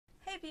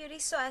beauty.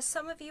 So as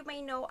some of you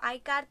may know, I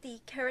got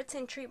the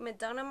keratin treatment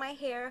done on my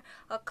hair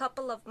a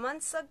couple of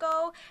months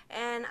ago,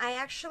 and I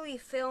actually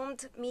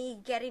filmed me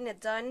getting it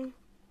done,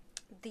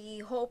 the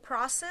whole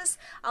process.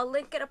 I'll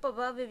link it up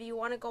above if you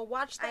want to go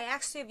watch that. I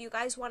asked you if you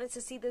guys wanted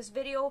to see this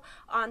video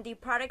on the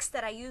products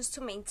that I use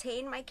to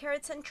maintain my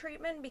keratin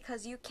treatment,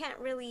 because you can't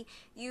really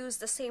use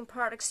the same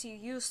products you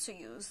used to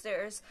use.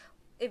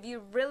 If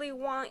you really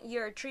want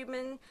your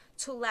treatment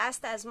to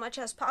last as much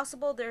as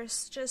possible,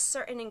 there's just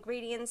certain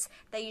ingredients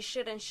that you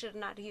should and should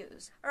not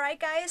use. Alright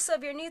guys, so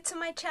if you're new to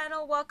my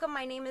channel, welcome.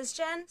 My name is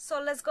Jen.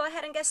 So let's go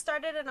ahead and get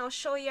started, and I'll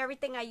show you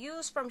everything I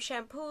use, from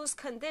shampoos,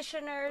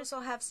 conditioners,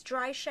 I'll have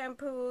dry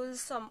shampoos,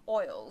 some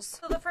oils.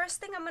 So the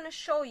first thing I'm going to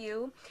show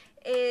you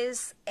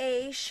is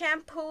a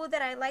shampoo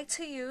that I like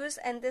to use,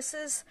 and this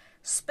is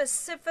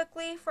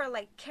specifically for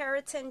like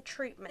keratin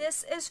treatment.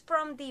 This is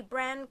from the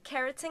brand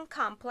Keratin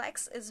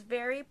Complex. It's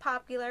very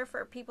popular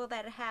for people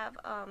that have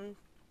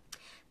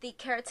the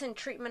keratin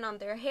treatment on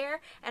their hair,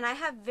 and I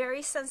have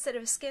very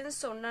sensitive skin,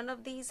 so none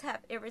of these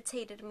have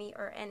irritated me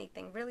or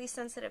anything. Really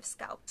sensitive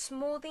scalp.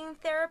 Smoothing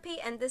therapy,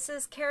 and this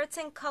is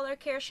Keratin Color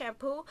Care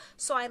Shampoo.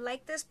 So I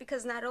like this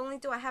because not only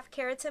do I have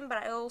keratin, but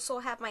I also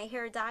have my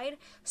hair dyed,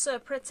 so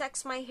it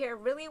protects my hair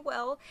really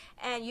well.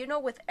 And you know,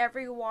 with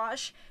every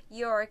wash,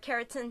 your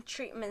keratin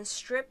treatment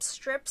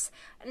strips.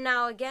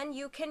 Now again,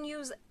 you can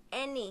use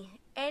any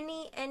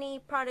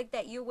product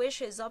that you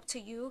wish. Is up to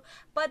you,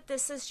 but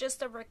this is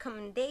just a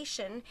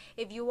recommendation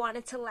if you want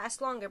it to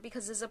last longer,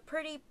 because it's a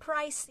pretty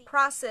pricey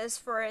process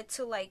for it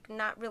to like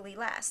not really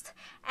last.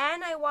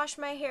 And I wash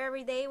my hair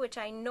every day, which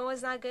I know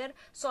is not good,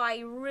 so I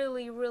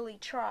really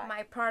try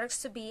my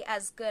products to be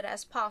as good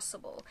as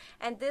possible.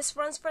 And this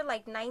runs for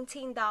like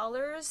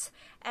 $19,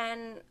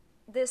 and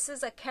this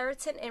is a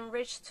keratin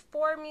enriched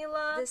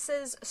formula. This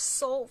is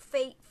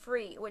sulfate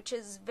free, which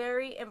is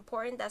very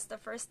important. That's the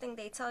first thing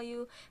they tell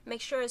you.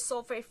 Make sure it's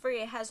sulfate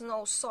free. It has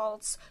no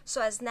salts,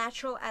 so as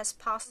natural as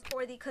possible.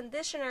 For the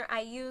conditioner,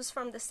 I use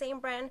from the same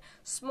brand,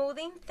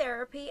 Smoothing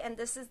Therapy, and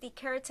this is the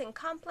Keratin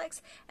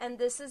Complex, and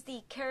this is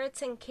the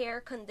Keratin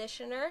Care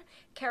Conditioner,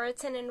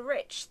 keratin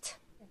enriched.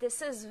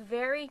 This is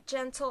very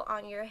gentle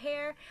on your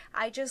hair.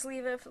 I just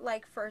leave it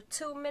like for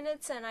 2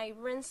 minutes and I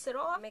rinse it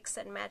off. Mix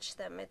and match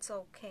them, it's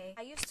okay.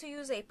 I used to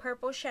use a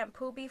purple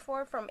shampoo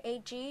before from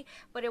AG,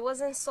 but it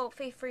wasn't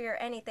sulfate free or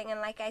anything,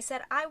 and like I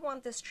said, I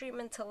want this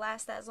treatment to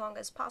last as long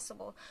as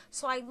possible.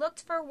 So I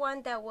looked for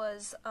one that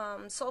was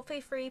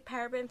sulfate free,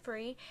 paraben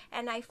free,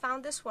 and I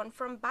found this one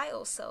from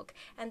Biosilk,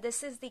 and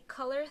this is the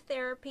Color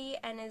Therapy,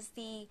 and is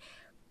the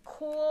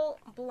Cool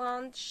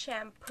Blonde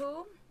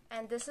Shampoo.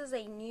 And this is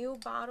a new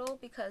bottle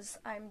because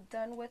I'm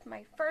done with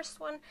my first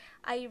one.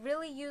 I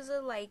really use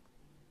it like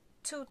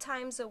 2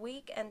 times a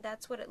week, and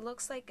that's what it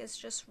looks like. It's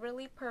just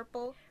really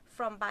purple,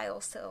 from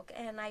Biosilk,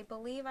 and I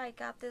believe I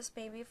got this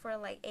maybe for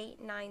like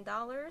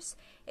 $8-9.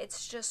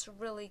 It's just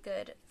really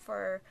good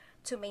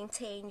to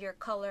maintain your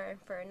color and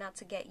for it not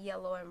to get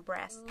yellow and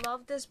brass.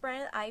 Love this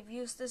brand. I've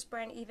used this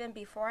brand even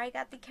before I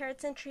got the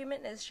keratin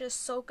treatment. It's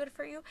just so good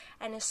for you,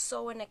 and it's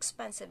so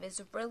inexpensive.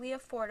 It's really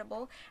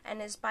affordable, and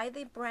it's by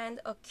the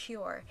brand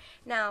Acure.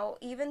 Now,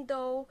 even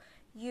though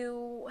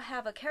you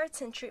have a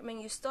keratin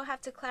treatment, you still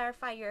have to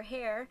clarify your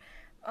hair.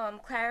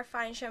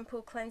 Clarifying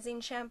shampoo,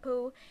 cleansing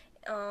shampoo,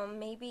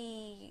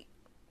 maybe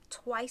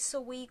twice a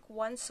week,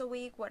 once a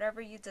week,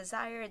 whatever you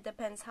desire. It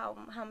depends how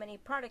many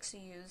products you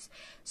use.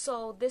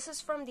 So this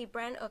is from the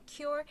brand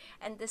Acure,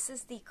 and this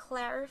is the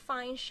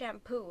clarifying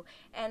shampoo,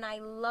 and I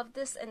love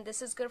this, and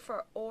this is good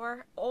for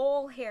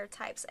all hair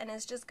types, and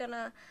it's just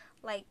gonna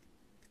like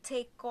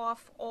take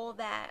off all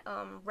that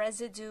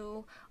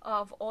residue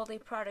of all the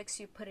products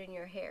you put in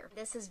your hair.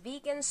 This is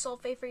vegan,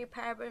 sulfate free,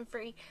 paraben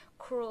free,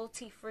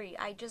 cruelty free.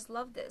 I just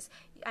love this.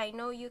 I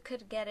know you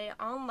could get it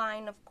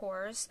online, of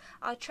course.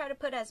 I'll try to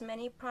put as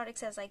many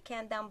products as I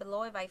can down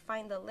below if I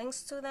find the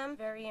links to them.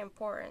 Very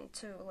important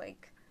to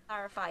like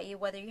clarify you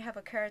whether you have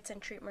a keratin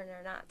treatment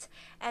or not.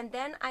 And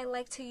then I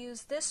like to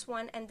use this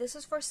one, and this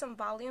is for some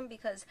volume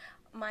because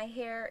my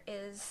hair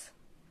is,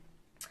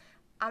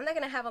 I'm not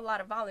going to have a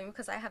lot of volume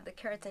because I have the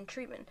keratin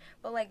treatment,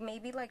 but like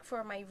maybe like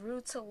for my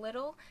roots a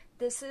little.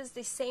 This is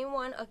the same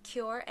one,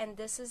 Acure, and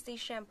this is the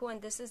shampoo,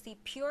 and this is the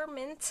Pure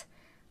Mint,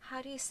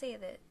 how do you say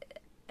that?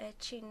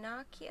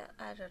 Echinacea?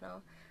 I don't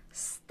know.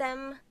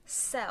 Stem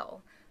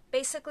Cell.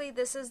 Basically,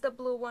 this is the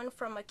blue one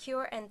from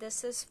Acure, and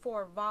this is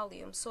for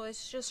volume. So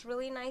it's just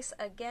really nice.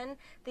 Again,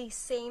 the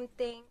same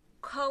thing.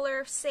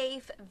 Color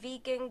safe,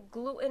 vegan,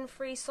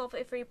 gluten-free,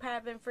 sulfate-free,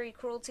 paraben-free,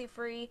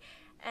 cruelty-free,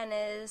 and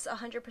is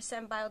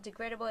 100%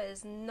 biodegradable. It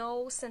is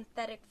no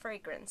synthetic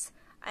fragrance.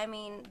 I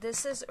mean,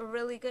 this is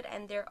really good,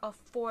 and they're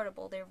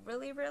affordable. They're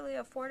really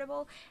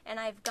affordable, and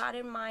I've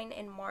gotten mine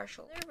in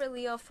Marshall. They're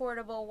really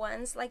affordable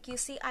ones. Like you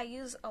see, I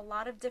use a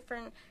lot of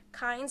different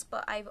kinds,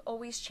 but I've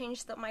always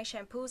changed my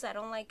shampoos. I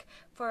don't like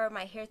for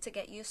my hair to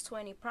get used to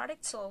any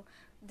product, so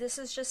this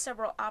is just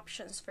several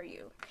options for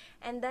you.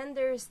 And then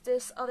there's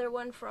this other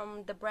one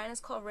from the brand is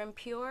called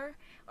Renpure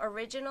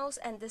Originals,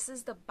 and this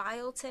is the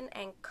Biotin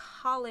and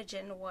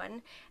Collagen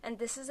one, and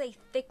this is a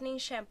thickening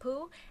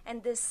shampoo,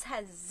 and this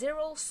has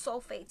 0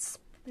 sulfates,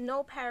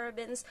 no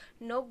parabens,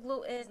 no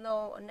gluten,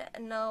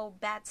 no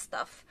bad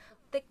stuff.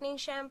 Thickening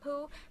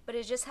shampoo, but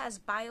it just has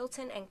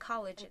biotin and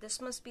collagen. This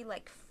must be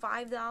like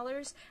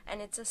 $5,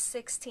 and it's a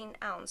 16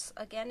 ounce.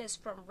 Again, it's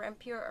from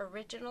Renpure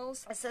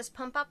Originals. It says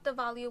pump up the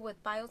volume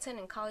with biotin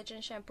and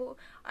collagen shampoo.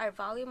 Our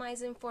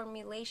volumizing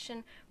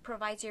formulation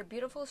provides your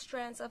beautiful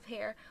strands of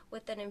hair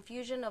with an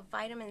infusion of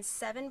vitamin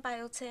 7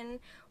 biotin,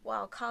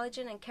 while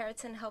collagen and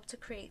keratin help to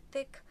create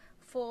thick,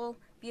 full,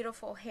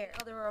 beautiful hair.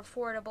 Other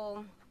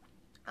affordable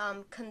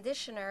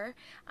conditioner.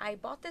 I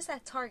bought this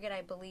at Target,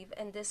 I believe,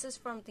 and this is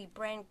from the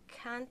brand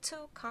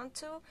Cantu,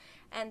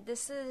 and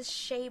this is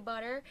shea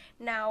butter.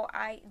 Now,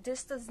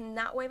 this does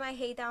not weigh my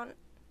hay down.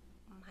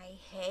 My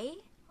hay?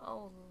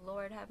 Oh,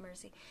 Lord have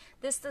mercy.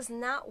 This does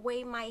not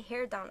weigh my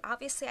hair down.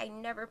 Obviously, I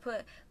never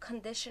put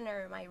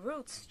conditioner in my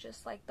roots,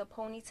 just like the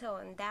ponytail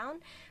and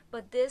down.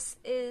 But this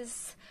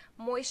is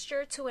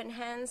moisture to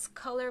enhance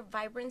color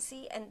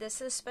vibrancy, and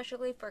this is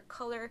especially for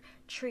color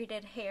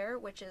treated hair,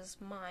 which is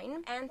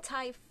mine.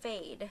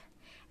 Anti-fade.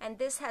 And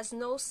this has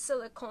no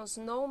silicones,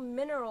 no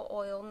mineral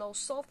oil, no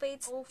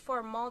sulfates, no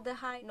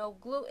formaldehyde, no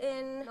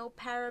gluten, no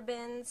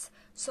parabens.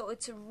 So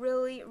it's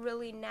really,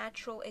 really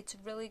natural. It's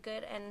really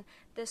good, and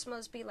this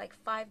must be like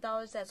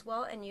 $5 as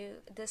well. And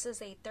this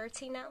is a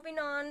 13 ounce. Moving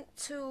on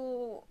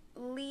to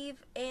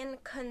leave-in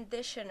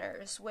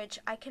conditioners, which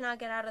I cannot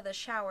get out of the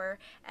shower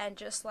and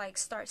just like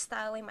start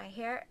styling my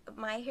hair.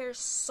 My hair is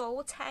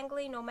so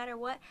tangly no matter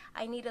what.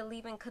 I need a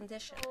leave-in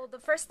conditioner. So the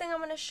first thing I'm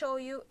going to show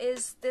you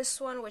is this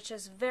one, which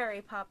is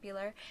very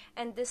popular,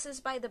 and this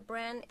is by the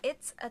brand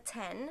It's a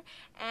 10,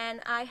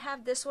 and I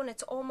have this one.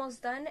 It's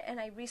almost done, and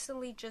I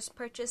recently just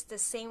purchased the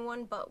same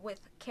one but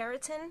with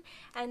keratin,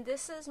 and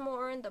this is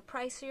more on the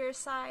pricier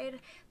side.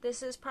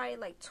 This is probably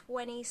like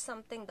 $20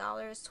 something,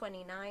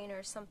 29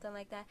 or something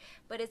like that.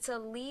 But it's a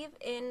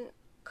leave-in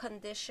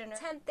conditioner.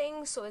 10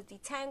 things, so it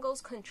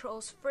detangles,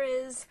 controls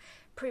frizz,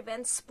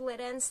 prevents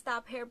split ends,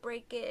 stop hair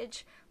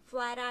breakage,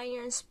 flat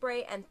iron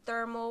spray, and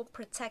thermal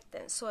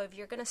protectant. So if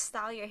you're gonna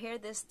style your hair,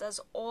 this does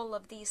all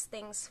of these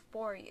things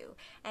for you,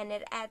 and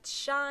it adds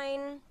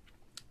shine.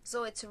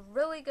 So it's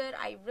really good.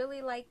 I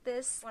really like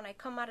this. When I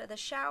come out of the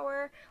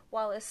shower,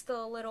 while it's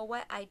still a little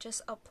wet, I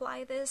just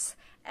apply this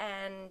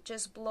and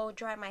just blow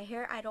dry my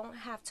hair. I don't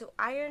have to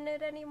iron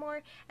it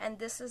anymore, and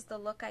this is the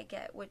look I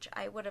get, which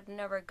I would have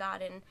never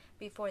gotten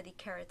before the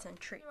keratin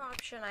treatment. Another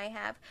option I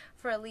have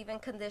for a leave-in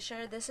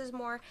conditioner, this is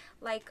more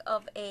like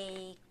of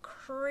a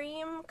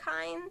cream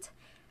kind.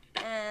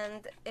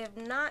 And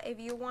if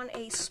you want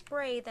a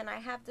spray, then I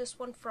have this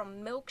one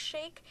from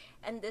Milkshake,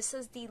 and this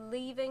is the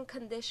leave-in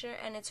conditioner,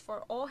 and it's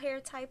for all hair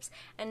types,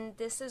 and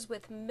this is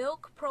with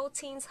milk,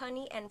 proteins,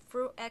 honey, and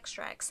fruit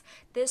extracts.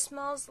 This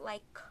smells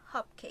like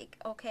cupcake.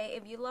 Okay,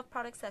 if you love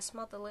products that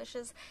smell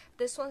delicious,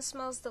 this one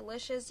smells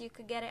delicious. You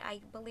could get it,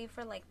 I believe,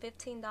 for like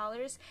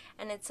 $15,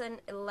 and it's an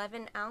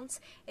 11 ounce.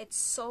 It's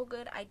so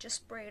good. I just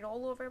spray it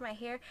all over my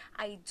hair.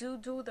 I do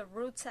the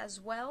roots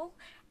as well,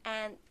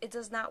 and it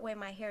does not weigh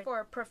my hair.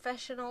 For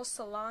professional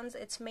salons,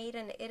 it's made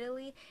in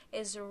Italy,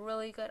 is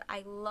really good.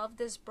 I love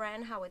this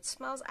brand, how it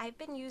smells. I've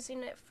been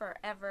using it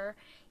forever,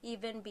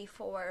 even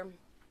before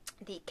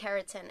the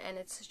keratin, and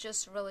it's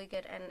just really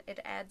good, and it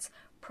adds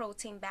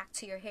protein back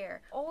to your hair.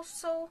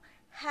 Also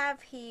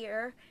have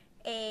here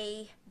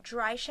a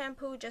dry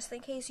shampoo, just in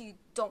case you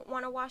don't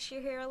want to wash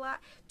your hair a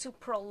lot, to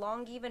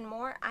prolong even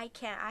more. I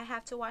can't. I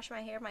have to wash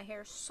my hair. My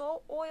hair is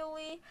so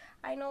oily.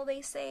 I know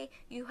they say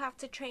you have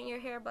to train your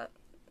hair, but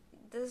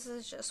this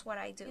is just what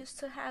I do. I used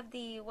to have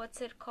the,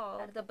 what's it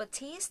called, the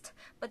Batiste,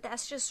 but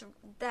that's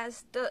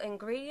the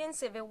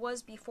ingredients. If it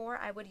was before,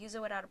 I would use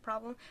it without a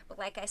problem, but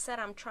like I said,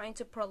 I'm trying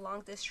to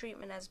prolong this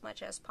treatment as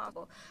much as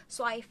possible.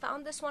 So I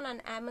found this one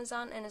on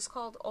Amazon, and it's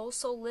called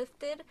Also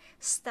Lifted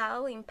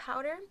Styling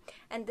Powder,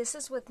 and this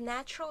is with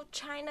natural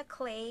china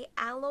clay,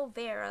 aloe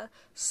vera,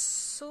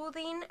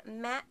 soothing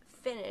matte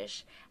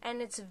finish,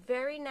 and it's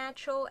very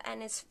natural,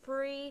 and it's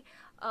free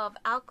of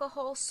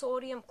alcohol,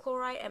 sodium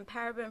chloride, and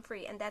paraben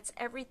free, and that's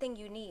everything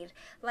you need.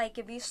 Like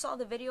if you saw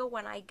the video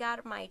when I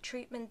got my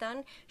treatment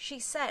done, she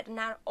said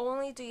not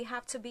only do you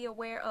have to be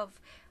aware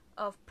of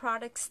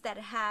products that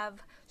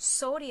have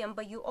sodium,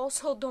 but you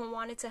also don't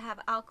want it to have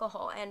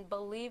alcohol, and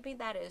believe me,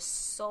 that is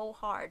so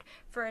hard.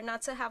 For it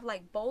not to have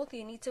like both,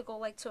 you need to go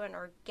like to an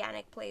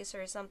organic place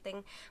or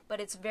something,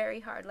 but it's very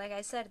hard. Like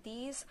I said,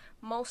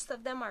 most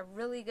of them are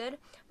really good,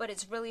 but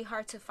it's really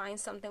hard to find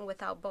something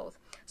without both.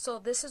 So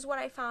this is what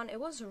I found. It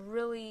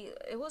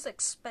was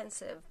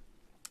expensive.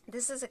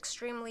 This is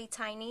extremely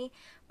tiny,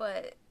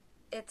 but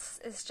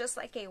it's just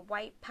like a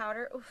white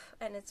powder. Oof,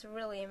 and it's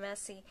really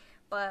messy,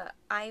 but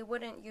I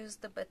wouldn't use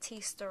the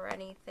Batiste or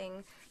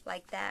anything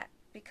like that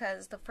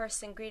because the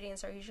first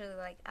ingredients are usually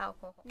like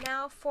alcohol.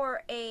 Now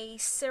for a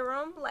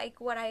serum, like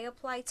what I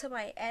apply to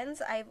my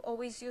ends, I've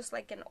always used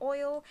like an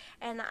oil,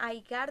 and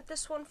I got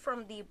this one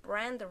from the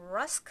brand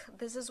Rusk.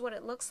 This is what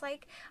it looks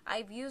like.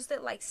 I've used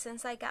it like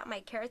since I got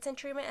my keratin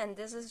treatment, and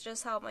this is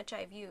just how much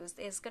I've used.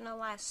 It's gonna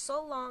last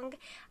so long.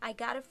 I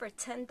got it for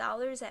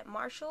 $10 at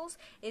Marshall's.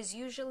 It's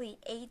usually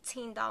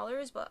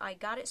 $18, but I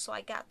got it, so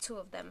I got 2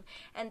 of them.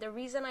 And the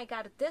reason I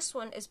got this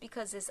one is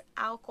because it's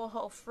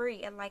alcohol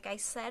free, and like I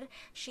said,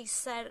 she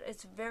said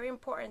it's very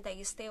important that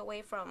you stay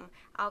away from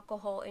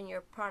alcohol in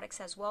your products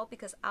as well,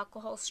 because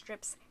alcohol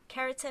strips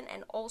keratin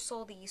and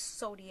also the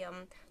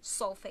sodium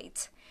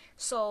sulfate.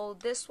 So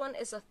this one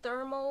is a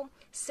thermal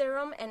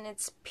serum, and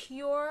it's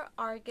pure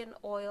argan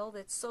oil.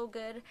 It's so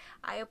good.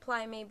 I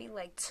apply maybe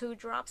like 2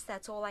 drops.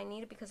 That's all I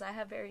need because I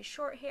have very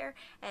short hair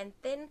and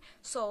thin.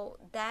 So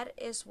that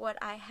is what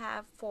I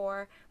have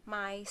for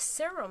my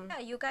serum. Yeah,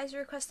 you guys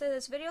requested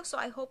this video, so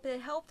I hope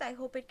it helped. I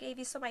hope it gave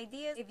you some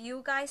ideas. If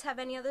you guys have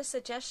any other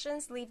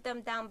suggestions, leave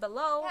them down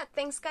below. Yeah,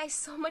 thanks guys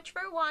so much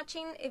for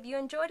watching. If you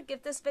enjoyed,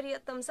 give this video a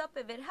thumbs up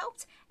if it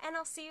helped, and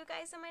I'll see you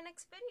guys in my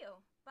next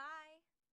video.